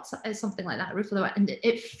the world, something like that, roof of the world. And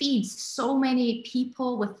it feeds so many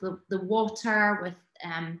people with the water, with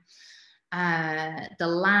the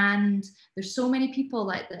land. There's so many people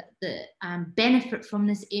like that benefit from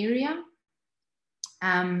this area.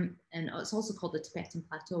 And it's also called the Tibetan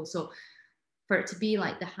Plateau. So for it to be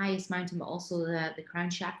like the highest mountain, but also the crown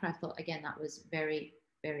chakra, I thought, again, that was very,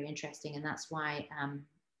 very interesting. And that's why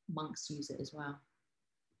monks use it as well.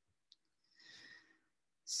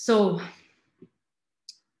 So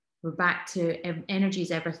we're back to energy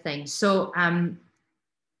is everything. So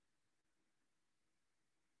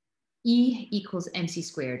E equals MC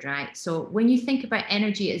squared, right? So when you think about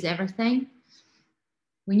energy as everything,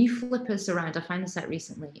 when you flip us around, I found this out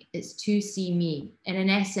recently, it's 2C me. And in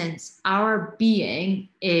essence, our being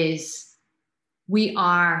is, we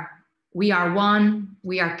are one,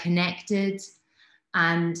 we are connected.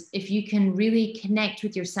 And if you can really connect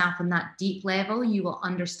with yourself on that deep level, you will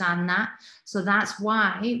understand that. So that's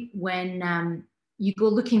why when you go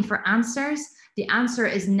looking for answers, the answer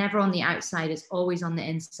is never on the outside, it's always on the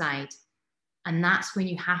inside. And that's when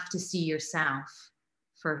you have to see yourself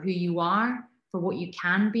for who you are, for what you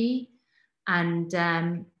can be. And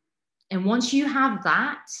once you have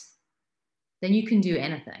that, then you can do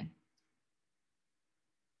anything.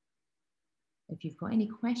 If you've got any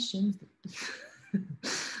questions,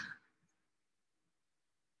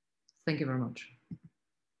 thank you very much.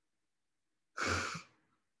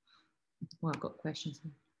 Well, I've got questions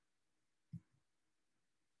here.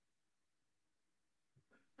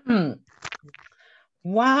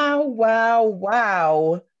 Wow, wow,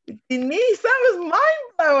 wow. Denise, that was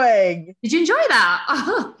mind-blowing. Did you enjoy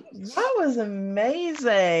that? That was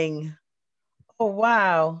amazing. Oh,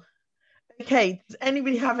 wow. Okay, does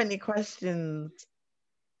anybody have any questions?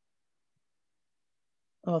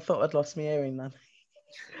 Oh, I thought I'd lost my hearing then.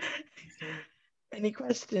 Any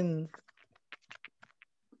questions?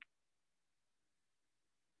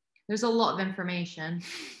 There's a lot of information.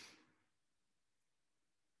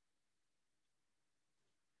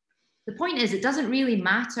 The point is, it doesn't really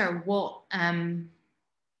matter what, as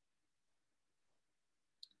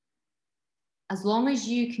long as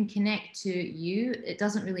you can connect to you, it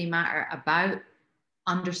doesn't really matter about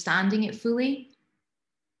understanding it fully.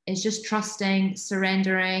 It's just trusting,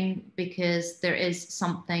 surrendering, because there is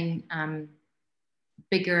something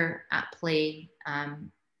bigger at play,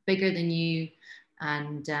 bigger than you.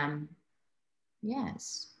 And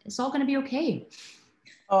yes, it's all going to be okay.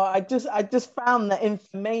 Oh, I just found the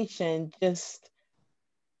information just,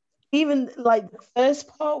 even like the first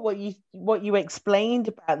part, what you explained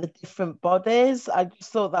about the different bodies, I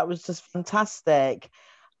just thought that was just fantastic.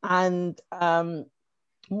 And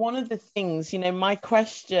one of the things, my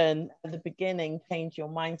question at the beginning, change your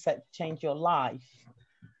mindset to change your life.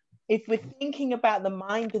 If we're thinking about the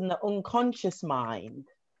mind and the unconscious mind,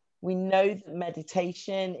 we know that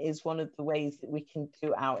meditation is one of the ways that we can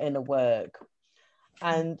do our inner work.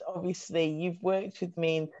 And obviously you've worked with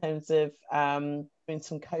me in terms of doing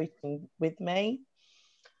some coaching with me,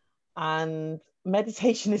 and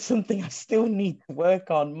meditation is something I still need to work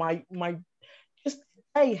on. My just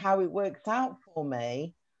today, how it worked out for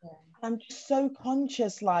me. Yeah. I'm just so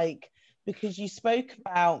conscious, because you spoke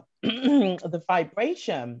about the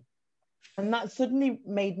vibration, and that suddenly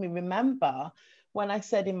made me remember when I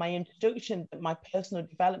said in my introduction that my personal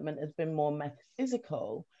development has been more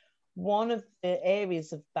metaphysical. One of the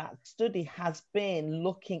areas of that study has been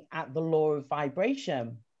looking at the law of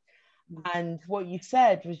vibration. And what you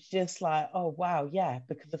said was just like, oh, wow, yeah,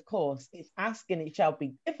 because of course it's asking, it shall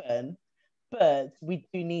be given, but we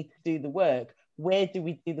do need to do the work. where do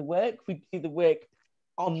we do the work? We do the work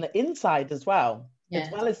on the inside as well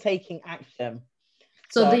as taking action.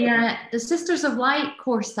 So the Sisters of Light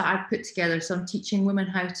course that I've put together, so I'm teaching women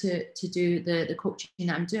how to do the coaching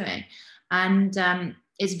that I'm doing. And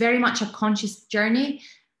it's very much a conscious journey,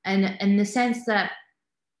 and in the sense that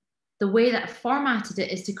the way that I formatted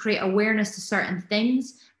it is to create awareness to certain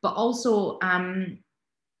things, but also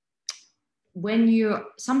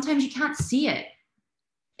sometimes you can't see it.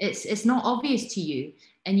 It's not obvious to you,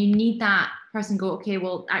 and you need that person go, okay,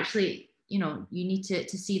 well, actually, you know, you need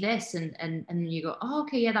to see this, and you go, oh,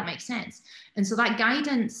 okay, yeah, that makes sense. And so that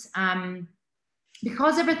guidance,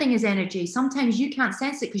 because everything is energy, sometimes you can't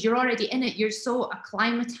sense it because you're already in it. You're so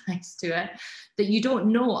acclimatized to it that you don't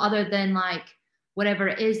know, other than like whatever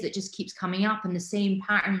it is that just keeps coming up, and the same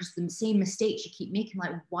patterns, the same mistakes you keep making,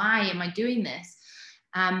 like, why am I doing this?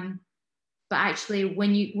 But actually,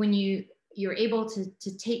 when you're able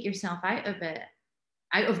to take yourself out of it,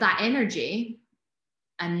 out of that energy,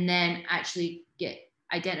 and then actually get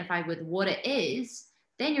identified with what it is,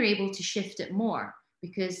 then you're able to shift it more,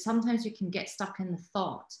 because sometimes you can get stuck in the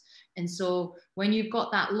thought. And so when you've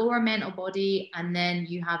got that lower mental body and then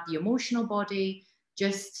you have the emotional body,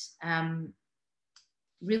 just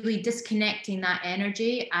really disconnecting that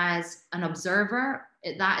energy as an observer,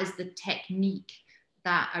 that is the technique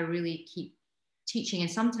that I really keep teaching.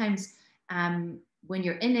 And sometimes when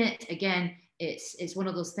you're in it, again, it's one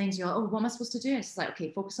of those things you're like, oh, what am I supposed to do? It's like,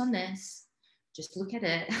 okay, focus on this, just look at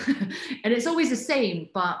it. And it's always the same,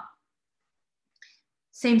 but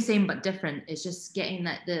same but different. It's just getting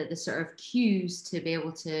that the sort of cues to be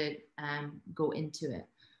able to go into it,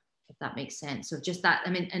 if that makes sense. So just that,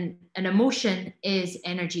 I mean, and an emotion is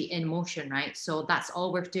energy in motion, right? So that's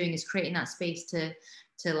all we're doing, is creating that space to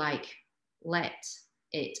like let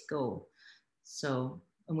it go. So,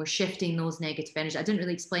 and we're shifting those negative energy. I didn't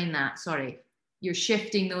really explain that, sorry. You're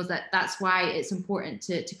shifting those, that's why it's important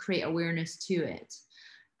to create awareness to it.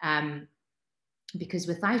 Because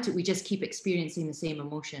without it, we just keep experiencing the same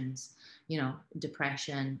emotions, you know,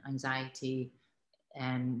 depression, anxiety,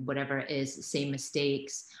 and whatever it is, same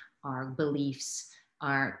mistakes, our beliefs,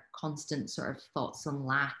 our constant sort of thoughts on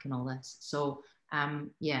lack and all this. So,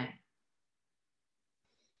 yeah.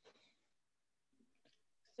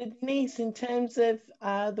 So Denise, in terms of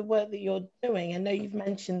the work that you're doing, I know you've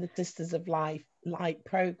mentioned the Sisters of Light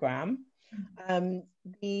program,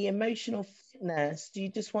 the emotional fitness. Do you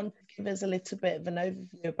just want to give us a little bit of an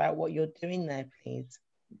overview about what you're doing there, please?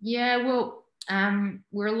 Yeah, well,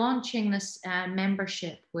 we're launching this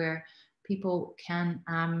membership where people can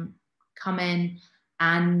come in,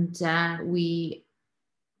 and we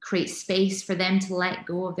create space for them to let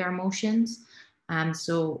go of their emotions.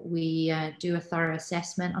 So we do a thorough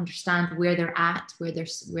assessment, understand where they're at, where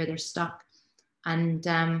they're stuck,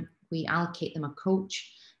 and we allocate them a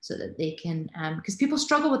coach so that they can, because people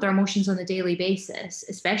struggle with their emotions on a daily basis,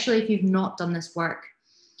 especially if you've not done this work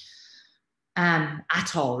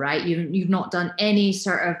at all, right? You've not done any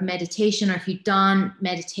sort of meditation, or if you've done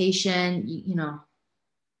meditation, you know,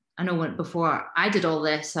 I know before I did all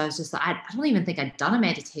this, I was just like, I don't even think I'd done a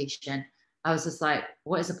meditation. I was just like,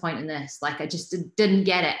 what is the point in this? Like, I just didn't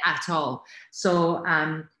get it at all. So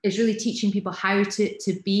it's really teaching people how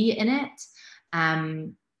to be in it.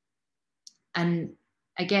 And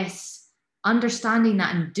I guess understanding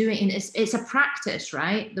that and doing it, it's a practice,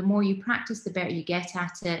 right? The more you practice, the better you get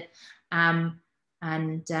at it. And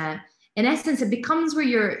in essence, it becomes where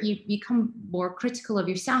you become more critical of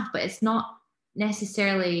yourself, but it's not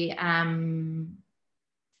necessarily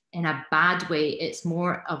in a bad way. It's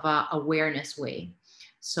more of a awareness way.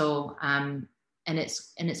 So and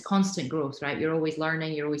it's constant growth, right? You're always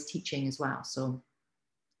learning, you're always teaching as well. So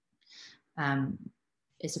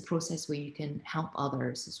it's a process where you can help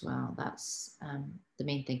others as well. That's the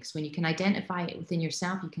main thing, because when you can identify it within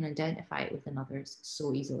yourself, you can identify it within others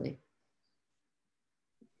so easily.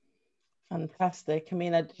 Fantastic. I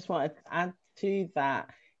mean, I just wanted to add to that,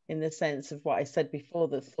 in the sense of what I said before,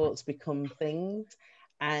 that thoughts become things,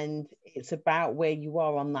 and it's about where you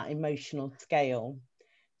are on that emotional scale.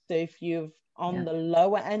 So if you're on the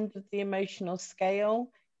lower end of the emotional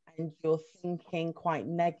scale and you're thinking quite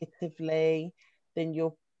negatively, then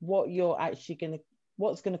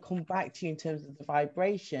what's going to come back to you in terms of the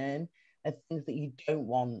vibration are things that you don't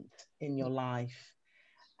want in your life.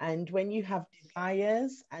 And when you have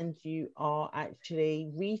desires and you are actually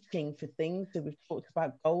reaching for things, so we've talked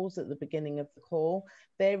about goals at the beginning of the call,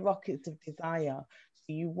 they're rockets of desire.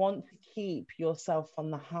 So you want to keep yourself on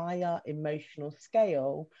the higher emotional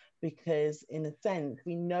scale, because in a sense,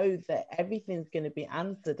 we know that everything's going to be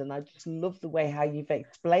answered. And I just love the way how you've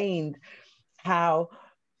explained how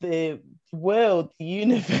the world, the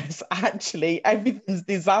universe, actually, everything's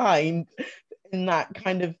designed in that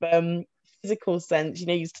kind of physical sense. You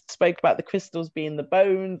know, you spoke about the crystals being the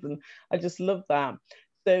bones, and I just love that.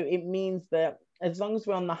 So it means that as long as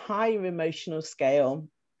we're on the higher emotional scale,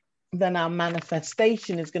 then our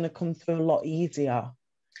manifestation is going to come through a lot easier.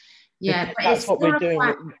 Yeah, but that's what we're doing.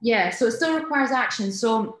 Yeah, so it still requires action.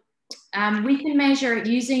 So we can measure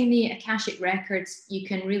using the Akashic records. You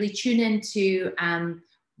can really tune into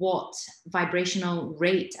what vibrational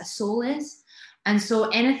rate a soul is, and so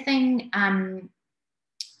anything. I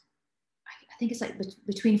think it's like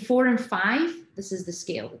between 4 and 5. This is the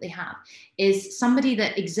scale that they have. Is somebody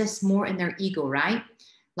that exists more in their ego, right?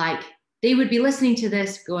 Like they would be listening to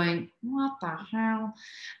this, going, "What the hell?"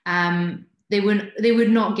 They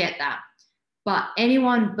would not get that. But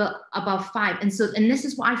anyone but above 5, and this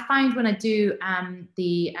is what I find when I do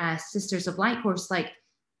the Sisters of Light course. Like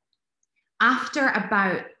after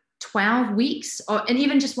about 12 weeks, and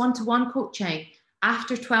even just one-to-one coaching,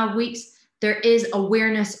 after 12 weeks, there is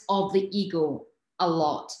awareness of the ego a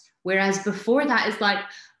lot. Whereas before that, it's like,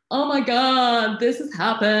 oh my God, this has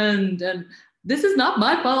happened, and this is not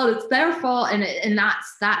my fault, it's their fault. And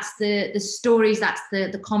that's the stories, that's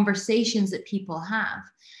the conversations that people have.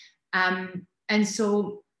 And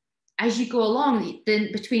so as you go along,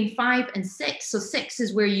 then between 5 and 6, so 6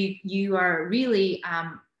 is where you are really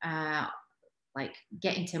like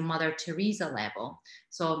getting to Mother Teresa level.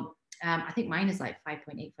 So I think mine is like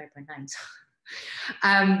 5.8, 5.9. So,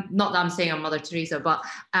 not that I'm saying I'm Mother Teresa, but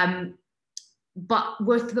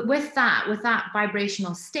with that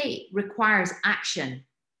vibrational state requires action.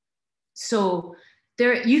 So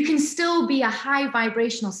you can still be a high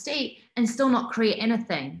vibrational state and still not create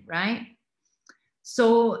anything, right?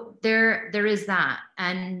 So there is that.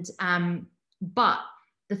 And but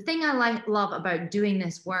the thing I love about doing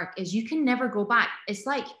this work is you can never go back. It's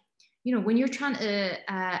like, you know, when you're trying to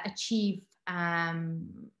achieve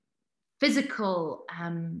physical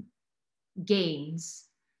gains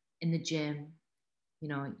in the gym, you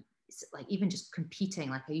know, it's like even just competing.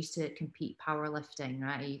 Like I used to compete powerlifting,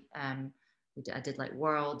 right? I did like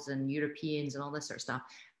worlds and Europeans and all this sort of stuff.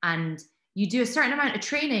 And you do a certain amount of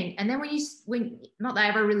training, and then when not that I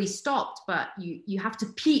ever really stopped, but you have to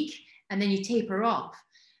peak and then you taper off.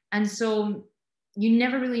 And so you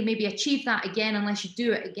never really maybe achieve that again unless you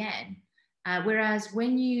do it again. Whereas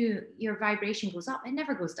when your vibration goes up, it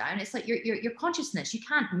never goes down. It's like your consciousness. You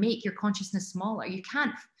can't make your consciousness smaller. You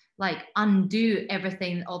can't like undo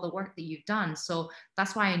everything, all the work that you've done. So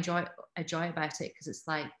that's why I enjoy about it, because it's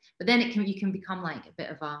like, but then you can become like a bit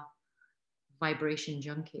of a vibration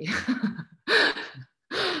junkie.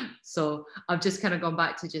 So I've just kind of gone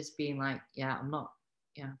back to just being like, yeah, I'm not,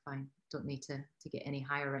 yeah, fine. Don't need to get any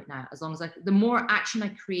higher right now. As long as the more action I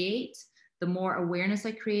create, the more awareness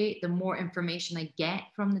I create, the more information I get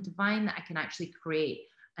from the divine that I can actually create.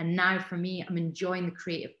 And now for me, I'm enjoying the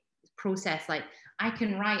creative process. Like I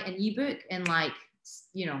can write an ebook in like,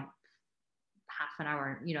 you know, half an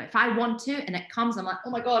hour, you know, if I want to, and it comes, I'm like, oh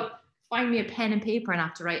my God, find me a pen and paper and I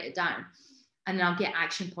have to write it down. And then I'll get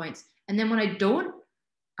action points. And then when I don't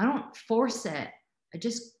force it. I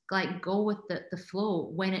just like go with the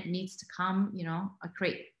flow when it needs to come, you know. I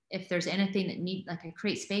create, if there's anything that I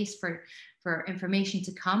create space for information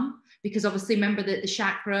to come, because obviously remember the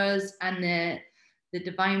chakras and the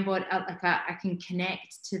divine body, like I can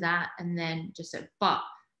connect to that, and then just, but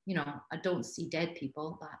you know, I don't see dead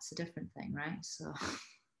people. That's a different thing, right? So.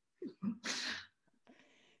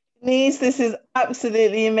 Deniz, this is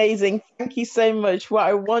absolutely amazing. Thank you so much. What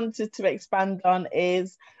I wanted to expand on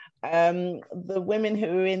is the women who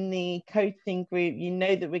are in the coaching group. You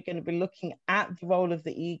know that we're going to be looking at the role of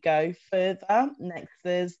the ego further next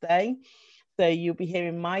Thursday. So you'll be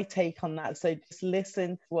hearing my take on that. So just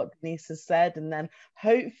listen to what Deniz has said, and then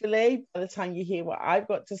hopefully by the time you hear what I've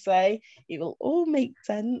got to say, it will all make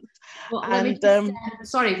sense. Well, let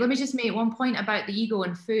me just make one point about the ego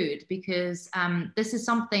and food, because this is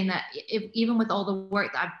something that even with all the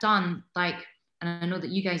work that I've done, like, and I know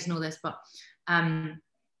that you guys know this, but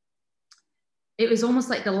it was almost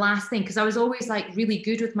like the last thing, because I was always like really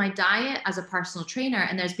good with my diet as a personal trainer,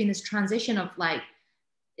 and there's been this transition of like,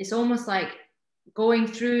 it's almost like going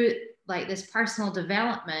through like this personal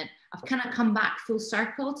development. I've kind of come back full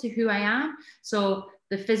circle to who I am. So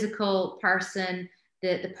the physical person,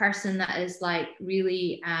 the person that is like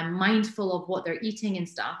really mindful of what they're eating and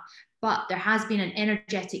stuff. But there has been an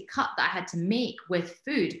energetic cut that I had to make with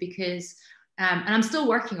food, because, and I'm still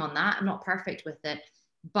working on that. I'm not perfect with it,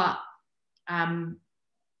 but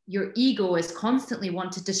your ego is constantly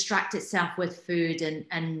want to distract itself with food,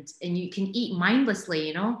 and you can eat mindlessly,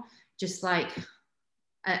 you know, just like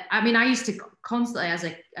I mean, I used to constantly,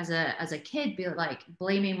 as a kid, be like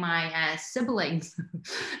blaming my siblings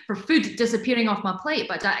for food disappearing off my plate,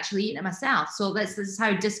 but actually eating it myself. So this is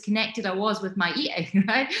how disconnected I was with my eating,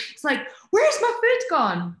 right? It's like, where's my food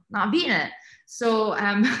gone? No, I've eaten it. So,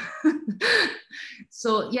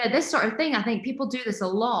 so yeah, this sort of thing. I think people do this a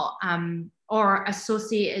lot, or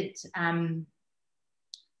associated, I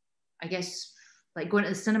guess, like going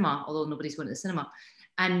to the cinema, although nobody's going to the cinema,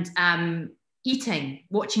 and eating,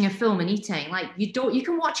 watching a film and eating. Like you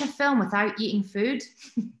can watch a film without eating food,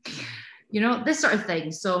 this sort of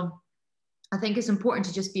thing. So I think it's important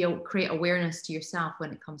to just create awareness to yourself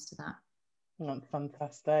when it comes to that. That's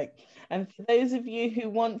fantastic. And for those of you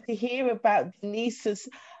who want to hear about Deniz's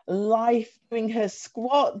life doing her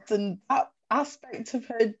squats and that aspect of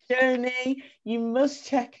her journey, you must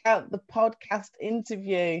check out the podcast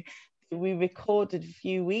interview that we recorded a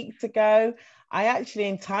few weeks ago. I actually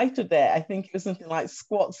entitled it, I think it was something like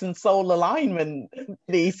Squats and Soul Alignment,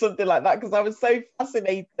 something like that, because I was so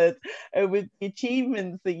fascinated with the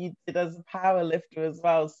achievements that you did as a power lifter as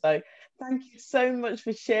well. So thank you so much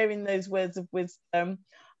for sharing those words of wisdom.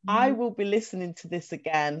 I will be listening to this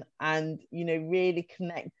again and, really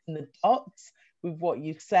connecting the dots with what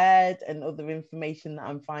you've said and other information that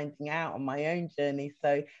I'm finding out on my own journey.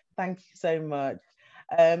 So thank you so much.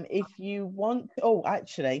 If you want,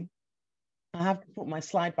 actually, I have to put my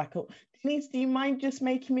slide back up. Deniz, do you mind just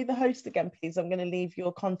making me the host again, please? I'm going to leave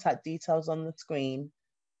your contact details on the screen.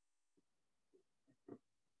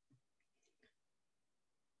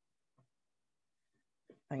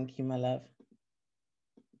 Thank you, my love.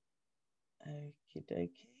 Okie dokie.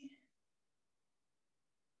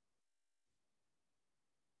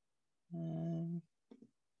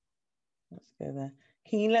 Let's go there.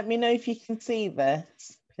 Can you let me know if you can see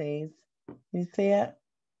this, please? Can you see it?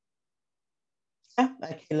 Yeah,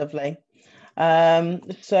 okay, lovely.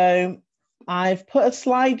 So I've put a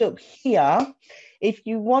slide up here. If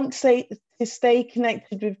you want to stay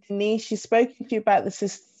connected with Deniz, she's spoken to you about the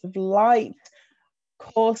Sisters of Light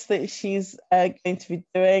course that she's going to be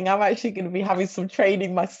doing. I'm actually going to be having some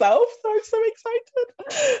training myself, so I'm so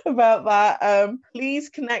excited about that. Please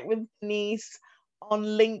connect with Deniz on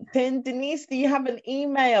LinkedIn. Deniz, do you have an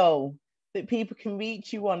email that people can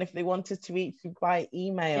reach you on if they wanted to reach you by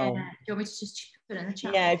email? Yeah. Do you want me to just put it in the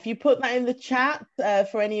chat? Yeah, if you put that in the chat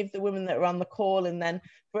for any of the women that are on the call, and then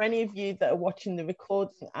for any of you that are watching the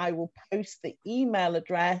recording, I will post the email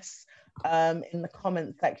address in the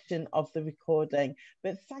comment section of the recording.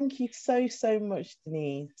 But thank you so, so much,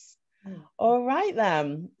 Deniz. All right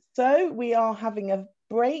then. So we are having a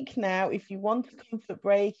break now. If you want a comfort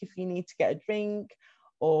break, if you need to get a drink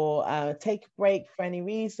or take a break for any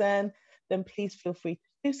reason, then please feel free to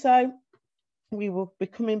do so. We will be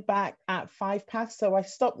coming back at 5 past. So I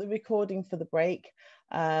stopped the recording for the break,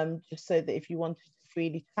 just so that if you wanted to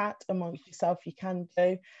freely chat amongst yourself, you can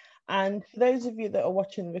do. And for those of you that are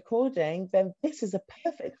watching the recording, then this is a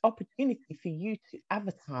perfect opportunity for you to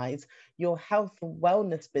advertise your health and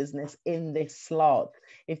wellness business in this slot.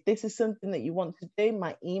 If this is something that you want to do,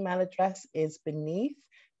 my email address is beneath.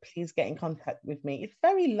 Please get in contact with me. It's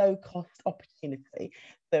very low cost opportunity.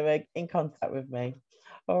 So in contact with me.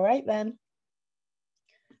 All right then.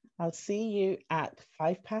 I'll see you at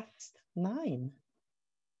 9:05.